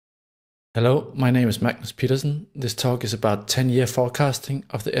Hello, my name is Magnus Petersen. This talk is about 10-year forecasting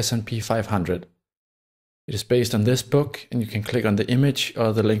of the S&P 500. It is based on this book, and you can click on the image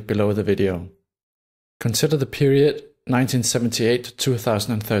or the link below the video. Consider the period 1978 to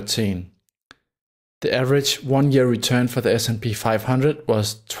 2013. The average one-year return for the S&P 500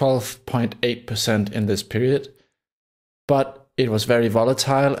 was 12.8% in this period, but it was very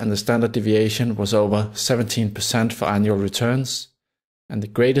volatile and the standard deviation was over 17% for annual returns. And the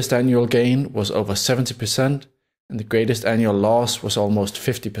greatest annual gain was over 70%, and the greatest annual loss was almost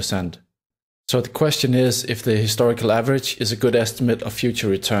 50%. So the question is if the historical average is a good estimate of future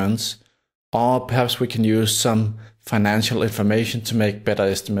returns, or perhaps we can use some financial information to make better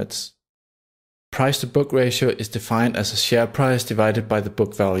estimates. Price-to-book ratio is defined as a share price divided by the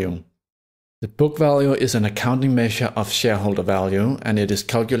book value. The book value is an accounting measure of shareholder value, and it is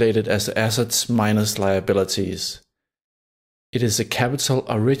calculated as assets minus liabilities. It is the capital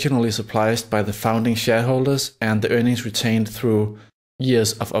originally supplied by the founding shareholders and the earnings retained through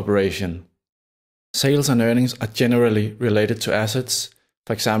years of operation. Sales and earnings are generally related to assets.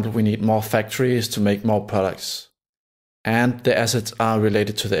 For example, we need more factories to make more products. And the assets are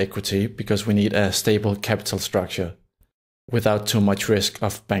related to the equity because we need a stable capital structure without too much risk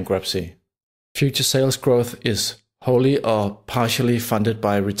of bankruptcy. Future sales growth is wholly or partially funded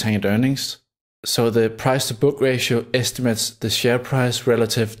by retained earnings. So the price-to-book ratio estimates the share price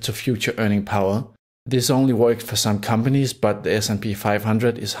relative to future earning power. This only works for some companies, but the S&P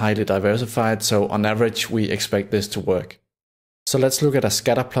 500 is highly diversified, so on average we expect this to work. So let's look at a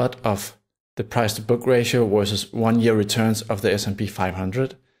scatter plot of the price-to-book ratio versus one-year returns of the S&P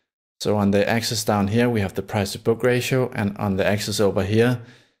 500. So on the axis down here we have the price-to-book ratio, and on the axis over here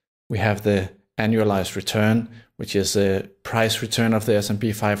we have the annualized return, which is the price return of the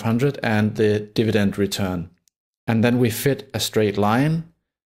S&P 500 and the dividend return. And then we fit a straight line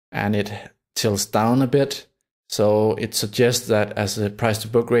and it tilts down a bit. So it suggests that as the price to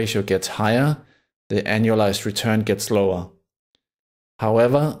book ratio gets higher, the annualized return gets lower.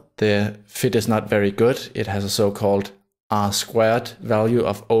 However, the fit is not very good. It has a so-called R-squared value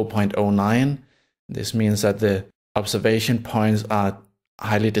of 0.09. This means that the observation points are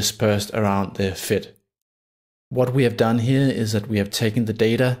highly dispersed around the fit. What we have done here is that we have taken the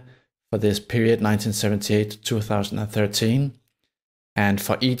data for this period 1978 to 2013, and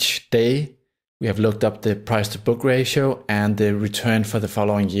for each day we have looked up the price to book ratio and the return for the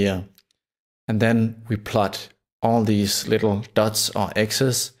following year. And then we plot all these little dots or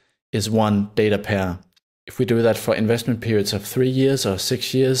X's is one data pair. If we do that for investment periods of 3 years or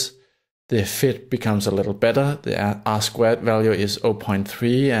 6 years, the fit becomes a little better. The R-squared value is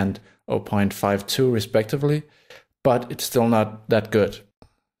 0.3 and 0.52 respectively, but it's still not that good.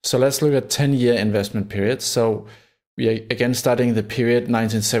 So let's look at 10-year investment periods. So we are again studying the period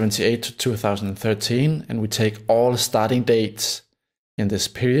 1978 to 2013, and we take all starting dates in this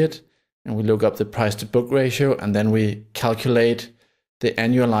period, and we look up the price to book ratio, and then we calculate the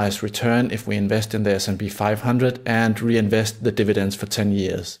annualized return if we invest in the S&P 500 and reinvest the dividends for 10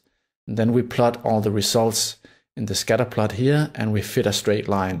 years. And then we plot all the results in the scatter plot here, and we fit a straight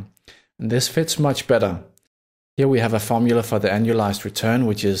line. And this fits much better. Here we have a formula for the annualized return,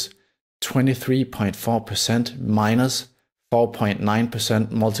 which is 23.4% minus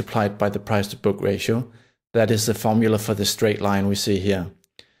 4.9% multiplied by the price to book ratio. That is the formula for the straight line we see here.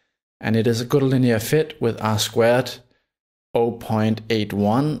 And it is a good linear fit with R squared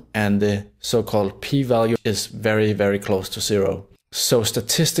 0.81, and the so-called p-value is very, very close to 0. So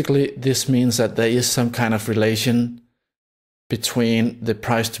statistically, this means that there is some kind of relation between the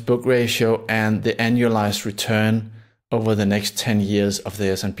price to book ratio and the annualized return over the next 10 years of the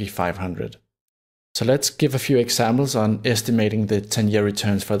S&P 500. So let's give a few examples on estimating the 10-year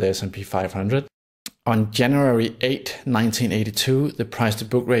returns for the S&P 500. On January 8, 1982, the price to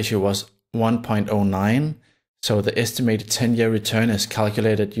book ratio was 1.09. So the estimated 10-year return is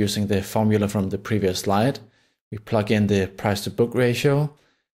calculated using the formula from the previous slide. We plug in the price to book ratio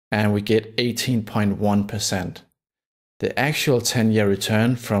and we get 18.1%. The actual 10-year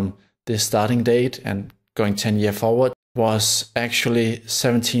return from this starting date and going 10 years forward was actually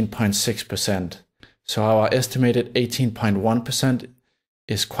 17.6%. So our estimated 18.1%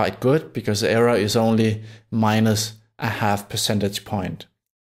 is quite good because the error is only minus a half percentage point.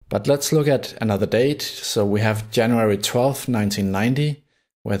 But let's look at another date. So we have January 12, 1990,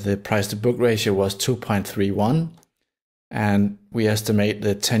 where the price to book ratio was 2.31. And we estimate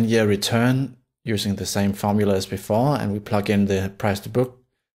the 10-year return using the same formula as before, and we plug in the price to book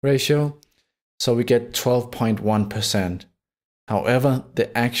ratio. So we get 12.1%. However,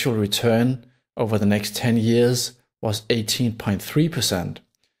 the actual return over the next 10 years was 18.3%.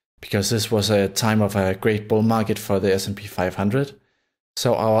 because this was a time of a great bull market for the S&P 500.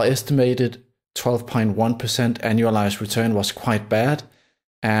 So our estimated 12.1% annualized return was quite bad,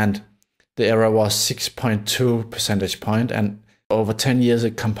 and the error was 6.2 percentage point, and over 10 years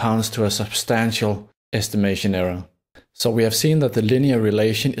it compounds to a substantial estimation error. So we have seen that the linear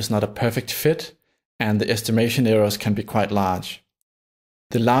relation is not a perfect fit, and the estimation errors can be quite large.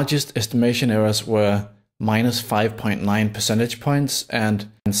 The largest estimation errors were minus 5.9 percentage points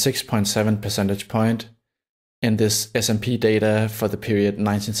and 6.7 percentage point in this S&P data for the period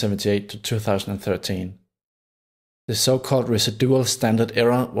 1978 to 2013. The so-called residual standard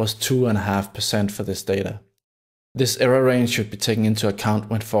error was 2.5% for this data. This error range should be taken into account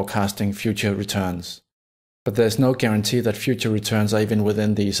when forecasting future returns, but there's no guarantee that future returns are even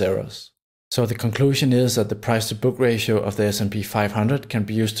within these errors. So the conclusion is that the price-to-book ratio of the S&P 500 can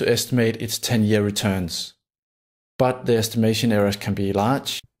be used to estimate its 10-year returns. But the estimation errors can be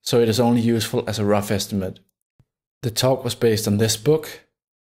large, so it is only useful as a rough estimate. The talk was based on this book,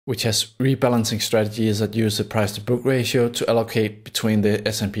 which has rebalancing strategies that use the price-to-book ratio to allocate between the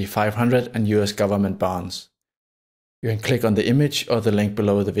S&P 500 and US government bonds. You can click on the image or the link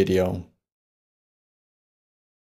below the video.